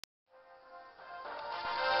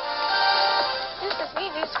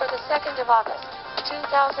2nd of August,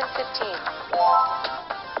 2015.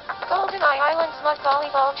 Golden Island's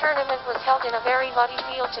Mud-Volleyball tournament was held in a very muddy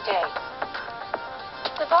field today.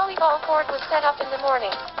 The volleyball court was set up in the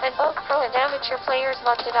morning, and both pro and amateur players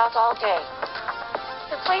mucked it out all day.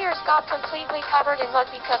 The players got completely covered in mud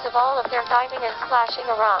because of all of their diving and splashing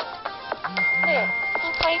around. Lynn,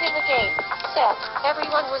 who played in the game, said,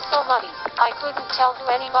 "Everyone was so muddy, I couldn't tell who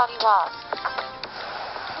anybody was."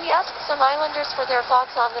 We asked some Islanders for their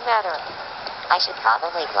thoughts on the matter. I should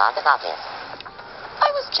probably blog about this. I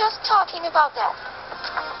was just talking about that.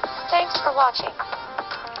 Thanks for watching.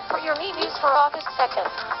 For your me news for August 2nd,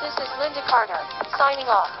 this is Linda Carter, signing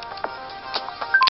off.